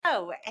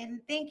Hello, and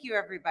thank you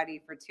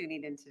everybody for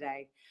tuning in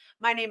today.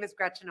 My name is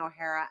Gretchen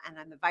O'Hara, and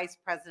I'm the Vice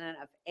President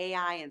of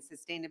AI and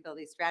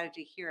Sustainability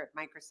Strategy here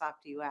at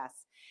Microsoft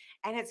US.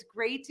 And it's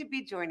great to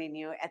be joining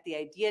you at the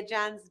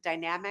IdeaGen's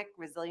Dynamic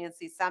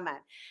Resiliency Summit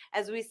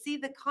as we see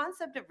the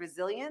concept of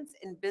resilience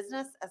in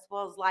business as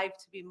well as life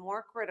to be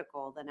more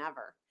critical than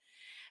ever.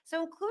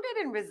 So,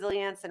 included in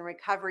resilience and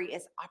recovery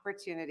is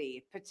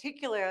opportunity,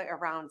 particularly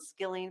around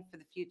skilling for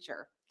the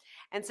future.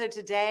 And so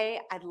today,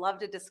 I'd love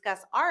to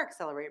discuss our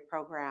Accelerate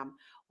program,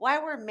 why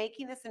we're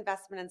making this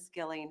investment in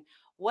skilling,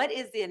 what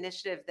is the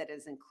initiative that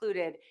is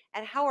included,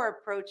 and how our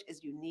approach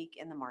is unique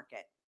in the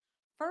market.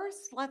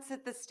 First, let's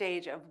set the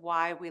stage of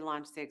why we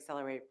launched the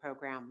Accelerate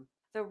program.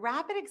 The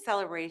rapid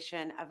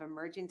acceleration of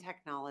emerging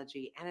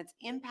technology and its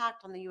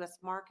impact on the US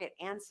market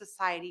and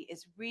society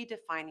is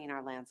redefining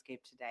our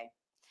landscape today.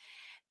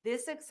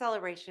 This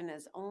acceleration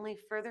is only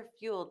further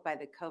fueled by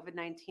the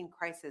COVID-19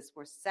 crisis,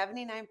 where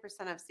 79%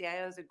 of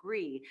CIOs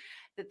agree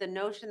that the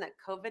notion that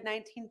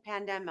COVID-19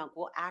 pandemic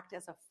will act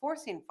as a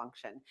forcing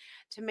function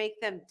to make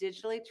them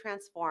digitally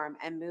transform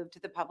and move to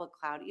the public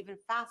cloud even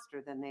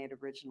faster than they had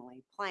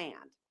originally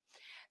planned.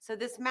 So,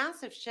 this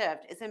massive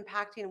shift is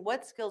impacting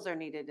what skills are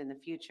needed in the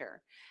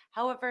future.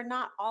 However,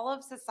 not all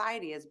of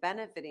society is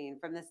benefiting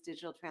from this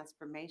digital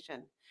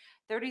transformation.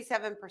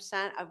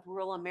 37% of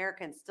rural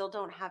Americans still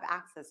don't have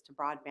access to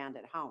broadband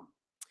at home.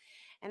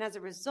 And as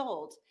a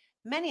result,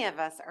 many of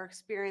us are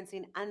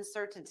experiencing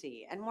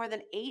uncertainty, and more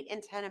than 8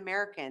 in 10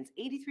 Americans,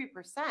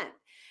 83%,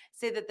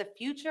 say that the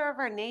future of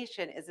our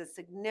nation is a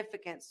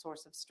significant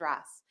source of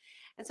stress.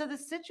 And so the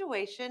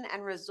situation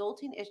and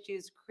resulting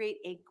issues create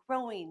a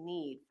growing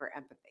need for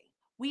empathy.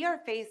 We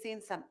are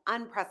facing some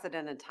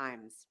unprecedented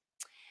times.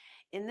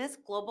 In this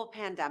global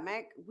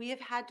pandemic, we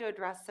have had to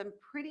address some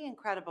pretty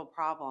incredible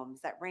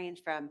problems that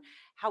range from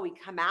how we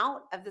come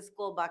out of this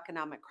global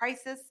economic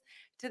crisis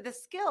to the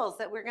skills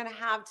that we're going to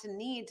have to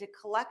need to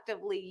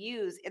collectively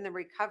use in the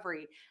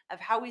recovery of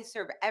how we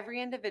serve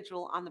every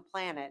individual on the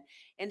planet,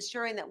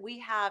 ensuring that we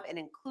have an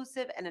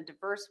inclusive and a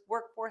diverse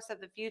workforce of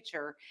the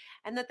future,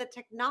 and that the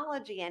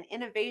technology and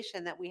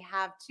innovation that we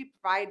have to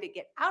provide to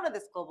get out of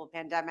this global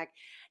pandemic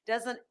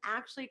doesn't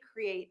actually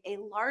create a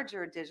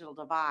larger digital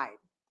divide.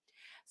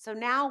 So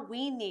now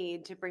we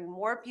need to bring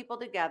more people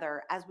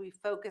together as we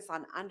focus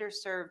on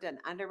underserved and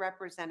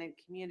underrepresented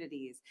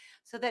communities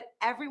so that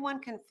everyone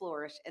can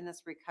flourish in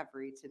this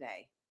recovery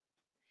today.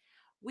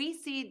 We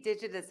see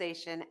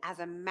digitization as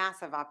a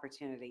massive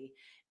opportunity,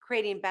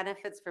 creating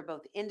benefits for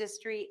both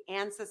industry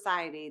and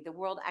society. The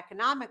World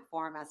Economic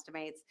Forum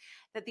estimates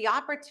that the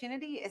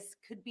opportunity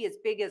could be as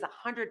big as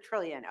 100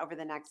 trillion over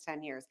the next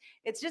 10 years.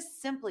 It's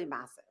just simply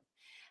massive.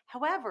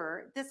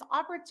 However, this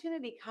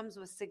opportunity comes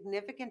with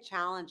significant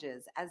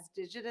challenges as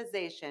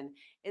digitization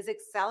is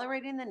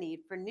accelerating the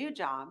need for new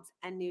jobs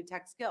and new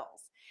tech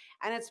skills.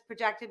 And it's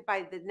projected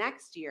by the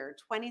next year,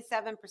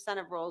 27%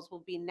 of roles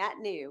will be net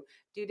new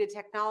due to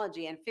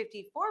technology, and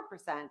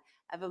 54%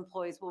 of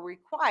employees will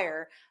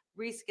require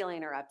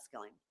reskilling or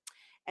upskilling.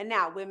 And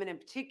now, women in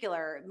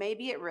particular may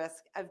be at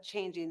risk of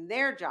changing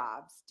their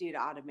jobs due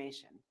to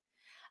automation.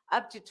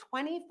 Up to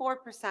 24%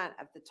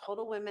 of the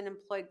total women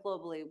employed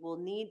globally will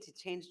need to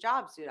change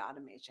jobs due to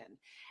automation.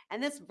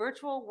 And this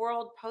virtual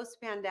world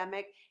post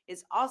pandemic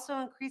is also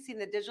increasing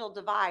the digital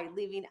divide,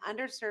 leaving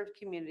underserved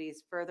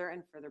communities further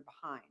and further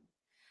behind.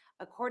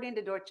 According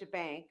to Deutsche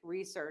Bank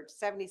research,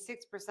 76%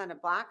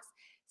 of Blacks,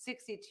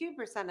 62%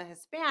 of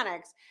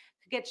Hispanics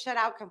could get shut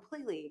out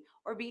completely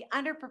or be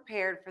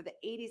underprepared for the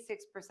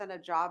 86%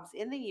 of jobs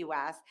in the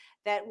US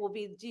that will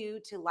be due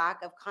to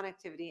lack of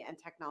connectivity and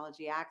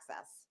technology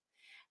access.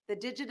 The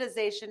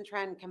digitization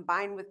trend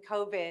combined with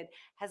COVID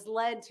has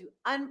led to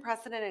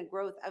unprecedented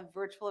growth of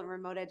virtual and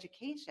remote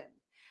education.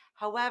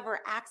 However,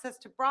 access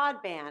to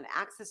broadband,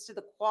 access to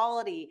the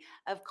quality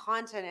of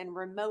content and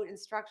remote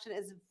instruction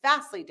is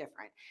vastly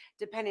different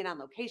depending on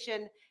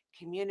location,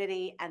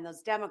 community, and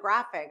those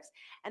demographics.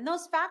 And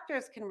those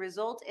factors can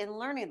result in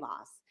learning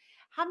loss.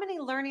 How many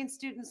learning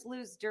students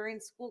lose during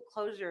school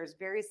closures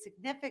varies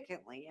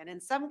significantly, and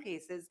in some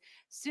cases,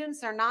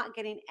 students are not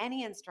getting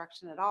any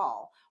instruction at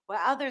all, while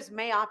others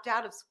may opt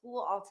out of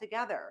school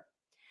altogether.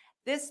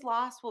 This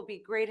loss will be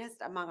greatest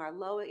among our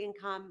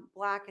low-income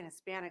Black and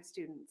Hispanic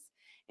students.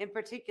 In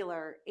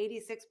particular,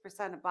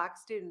 86% of Black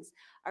students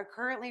are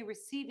currently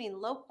receiving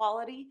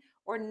low-quality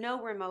or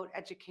no remote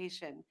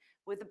education,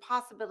 with the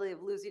possibility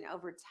of losing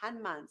over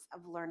 10 months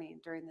of learning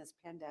during this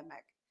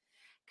pandemic.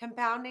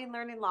 Compounding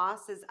learning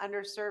loss is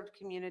underserved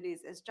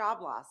communities is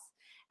job loss.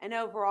 And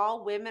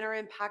overall, women are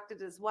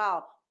impacted as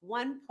well,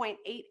 1.8x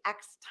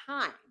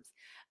times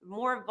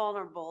more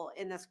vulnerable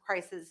in this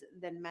crisis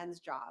than men's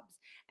jobs.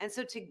 And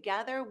so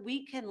together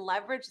we can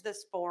leverage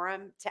this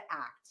forum to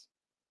act.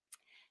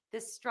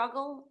 This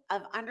struggle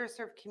of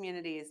underserved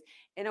communities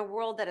in a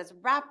world that is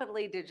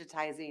rapidly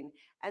digitizing,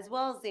 as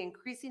well as the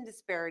increasing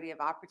disparity of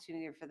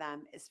opportunity for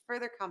them, is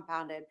further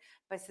compounded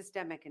by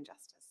systemic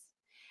injustice.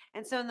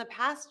 And so in the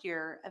past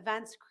year,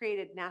 events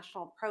created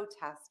national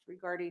protests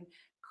regarding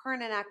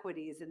current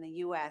inequities in the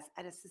US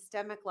at a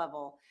systemic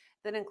level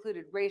that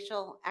included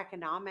racial,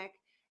 economic,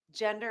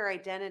 gender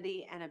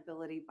identity, and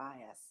ability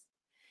bias.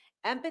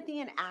 Empathy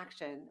in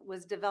Action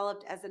was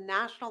developed as a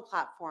national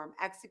platform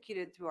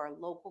executed through our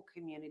local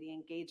community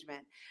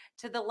engagement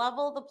to the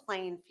level the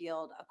playing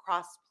field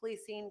across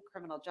policing,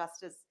 criminal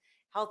justice,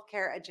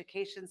 healthcare,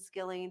 education,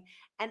 skilling,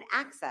 and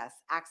access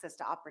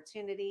to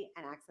opportunity,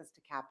 and access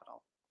to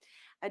capital.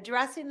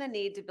 Addressing the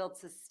need to build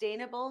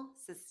sustainable,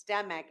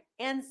 systemic,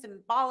 and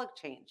symbolic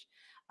change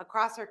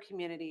across our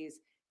communities,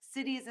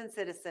 cities, and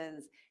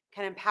citizens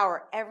can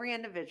empower every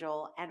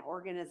individual and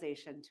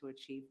organization to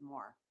achieve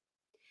more.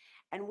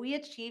 And we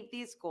achieve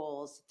these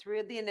goals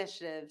through the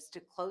initiatives to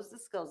close the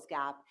skills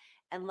gap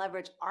and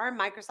leverage our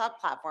Microsoft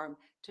platform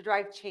to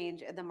drive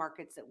change in the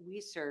markets that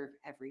we serve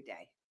every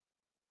day.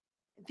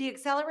 The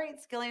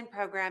Accelerate Skilling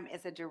program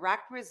is a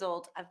direct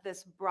result of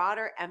this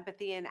broader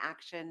empathy in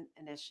action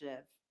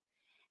initiative.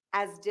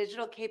 As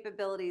digital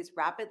capabilities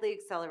rapidly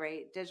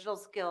accelerate, digital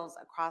skills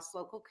across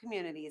local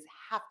communities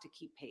have to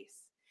keep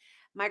pace.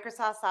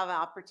 Microsoft saw an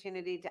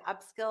opportunity to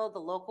upskill the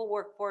local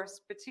workforce,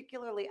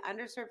 particularly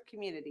underserved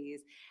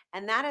communities,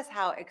 and that is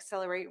how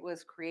Accelerate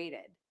was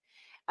created.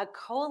 A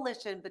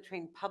coalition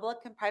between public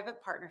and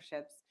private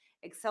partnerships,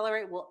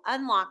 Accelerate will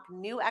unlock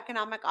new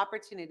economic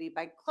opportunity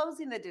by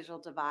closing the digital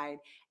divide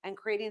and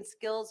creating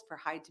skills for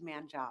high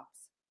demand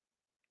jobs.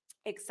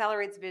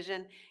 Accelerate's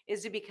vision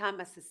is to become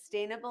a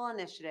sustainable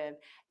initiative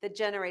that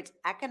generates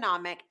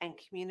economic and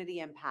community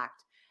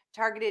impact,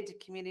 targeted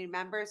to community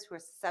members who are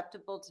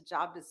susceptible to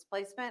job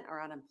displacement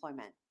or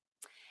unemployment.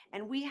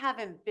 And we have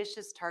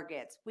ambitious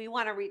targets. We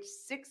want to reach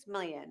 6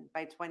 million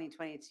by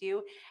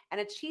 2022 and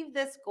achieve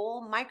this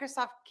goal.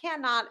 Microsoft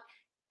cannot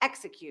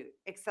execute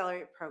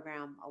Accelerate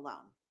program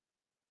alone.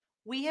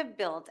 We have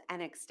built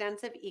an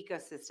extensive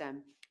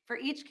ecosystem for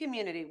each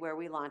community where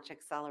we launch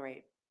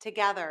Accelerate.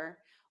 Together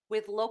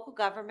with local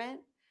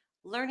government,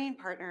 learning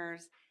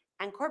partners,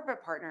 and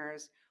corporate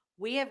partners,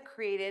 we have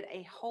created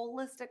a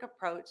holistic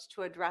approach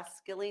to address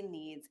skilling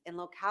needs in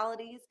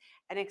localities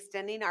and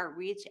extending our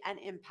reach and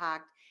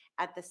impact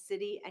at the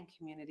city and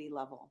community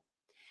level.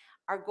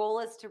 Our goal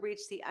is to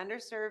reach the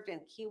underserved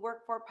and key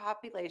workforce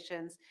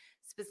populations,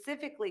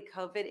 specifically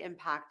COVID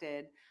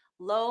impacted,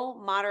 low,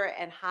 moderate,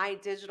 and high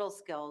digital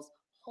skills,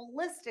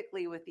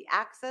 holistically with the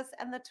access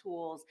and the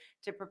tools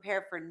to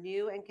prepare for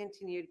new and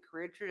continued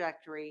career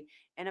trajectory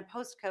in a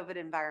post COVID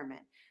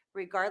environment,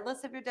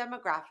 regardless of your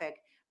demographic,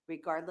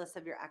 regardless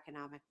of your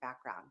economic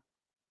background.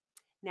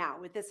 Now,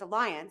 with this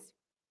alliance,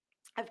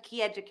 of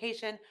key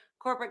education,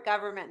 corporate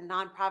government, and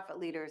nonprofit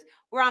leaders,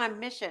 we're on a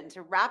mission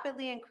to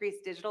rapidly increase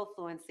digital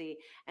fluency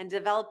and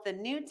develop the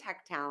new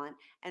tech talent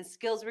and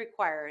skills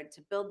required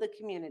to build the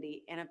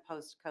community in a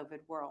post COVID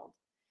world.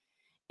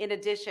 In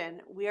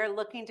addition, we are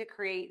looking to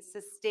create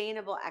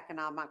sustainable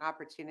economic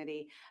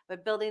opportunity by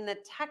building the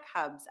tech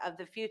hubs of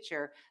the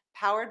future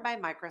powered by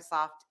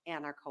Microsoft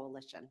and our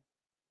coalition.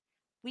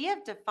 We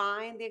have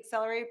defined the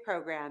Accelerate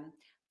program,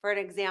 for an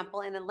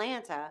example, in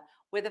Atlanta,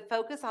 with a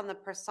focus on the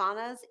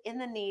personas in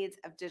the needs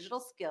of digital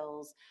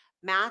skills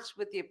matched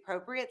with the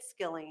appropriate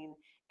skilling,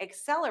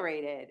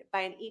 accelerated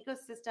by an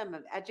ecosystem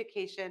of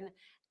education,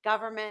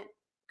 government,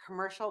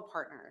 commercial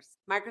partners.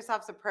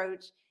 Microsoft's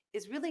approach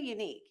is really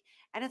unique,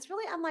 and it's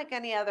really unlike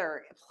any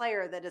other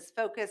player that is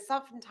focused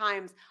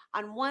oftentimes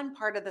on one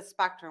part of the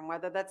spectrum,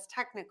 whether that's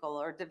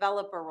technical or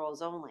developer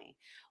roles only.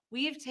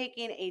 We've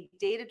taken a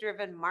data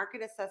driven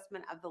market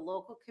assessment of the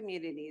local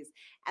communities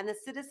and the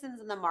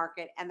citizens in the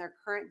market and their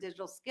current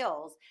digital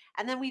skills.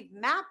 And then we've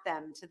mapped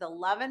them to the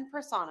 11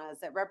 personas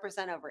that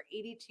represent over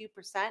 82%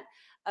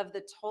 of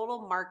the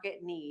total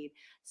market need,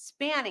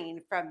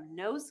 spanning from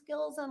no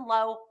skills and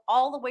low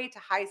all the way to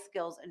high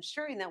skills,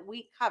 ensuring that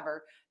we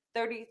cover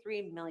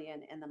 33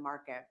 million in the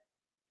market.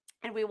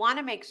 And we want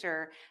to make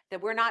sure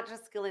that we're not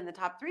just skilling the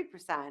top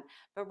 3%,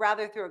 but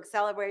rather through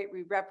Accelerate,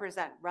 we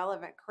represent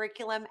relevant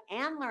curriculum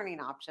and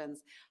learning options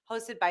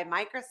hosted by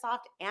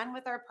Microsoft and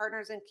with our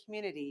partners and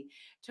community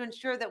to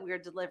ensure that we are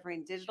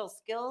delivering digital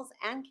skills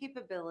and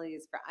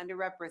capabilities for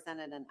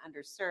underrepresented and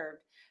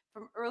underserved,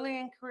 from early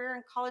in career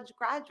and college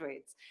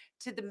graduates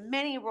to the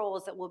many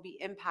roles that will be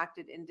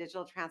impacted in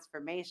digital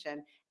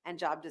transformation and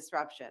job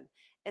disruption.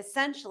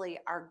 Essentially,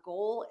 our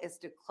goal is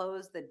to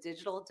close the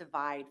digital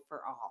divide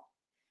for all.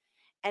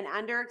 And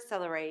under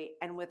Accelerate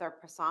and with our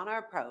persona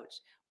approach,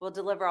 we'll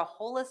deliver a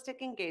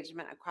holistic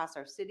engagement across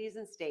our cities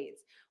and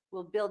states.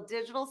 We'll build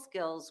digital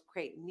skills,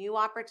 create new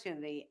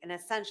opportunity, and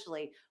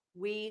essentially,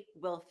 we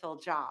will fill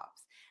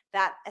jobs.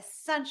 That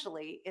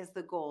essentially is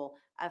the goal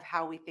of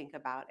how we think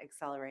about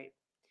Accelerate.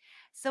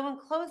 So, in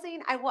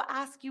closing, I will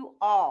ask you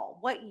all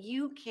what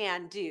you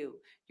can do,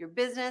 your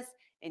business,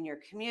 in your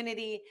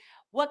community.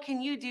 What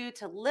can you do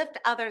to lift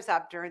others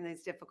up during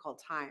these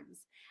difficult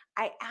times?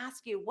 I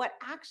ask you, what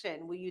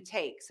action will you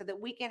take so that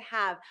we can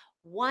have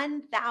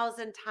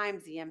 1,000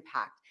 times the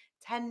impact?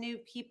 10 new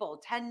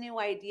people, 10 new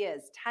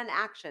ideas, 10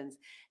 actions.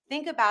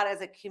 Think about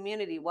as a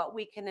community what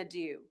we can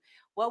do,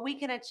 what we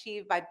can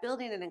achieve by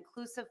building an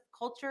inclusive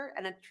culture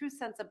and a true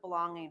sense of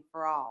belonging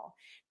for all,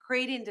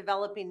 creating and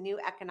developing new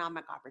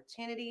economic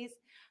opportunities,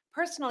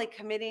 personally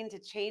committing to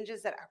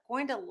changes that are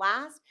going to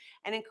last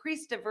and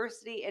increase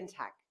diversity in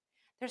tech.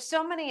 There's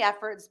so many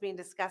efforts being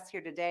discussed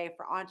here today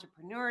for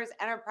entrepreneurs,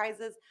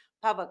 enterprises,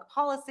 public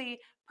policy,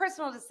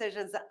 personal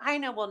decisions that I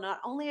know will not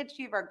only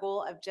achieve our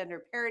goal of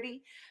gender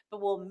parity,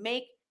 but will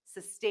make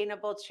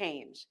sustainable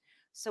change.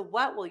 So,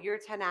 what will your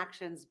 10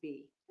 actions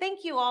be?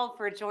 Thank you all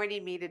for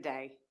joining me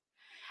today.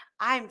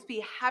 I'd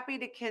be happy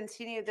to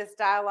continue this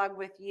dialogue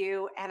with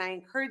you, and I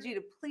encourage you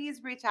to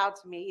please reach out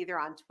to me either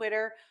on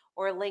Twitter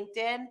or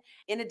LinkedIn.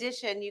 In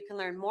addition, you can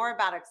learn more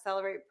about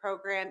Accelerate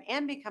program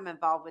and become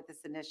involved with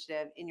this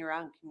initiative in your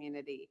own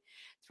community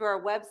through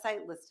our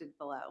website listed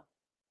below.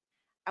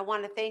 I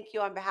want to thank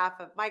you on behalf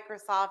of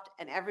Microsoft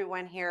and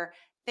everyone here.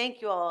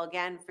 Thank you all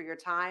again for your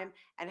time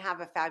and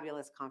have a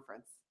fabulous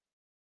conference.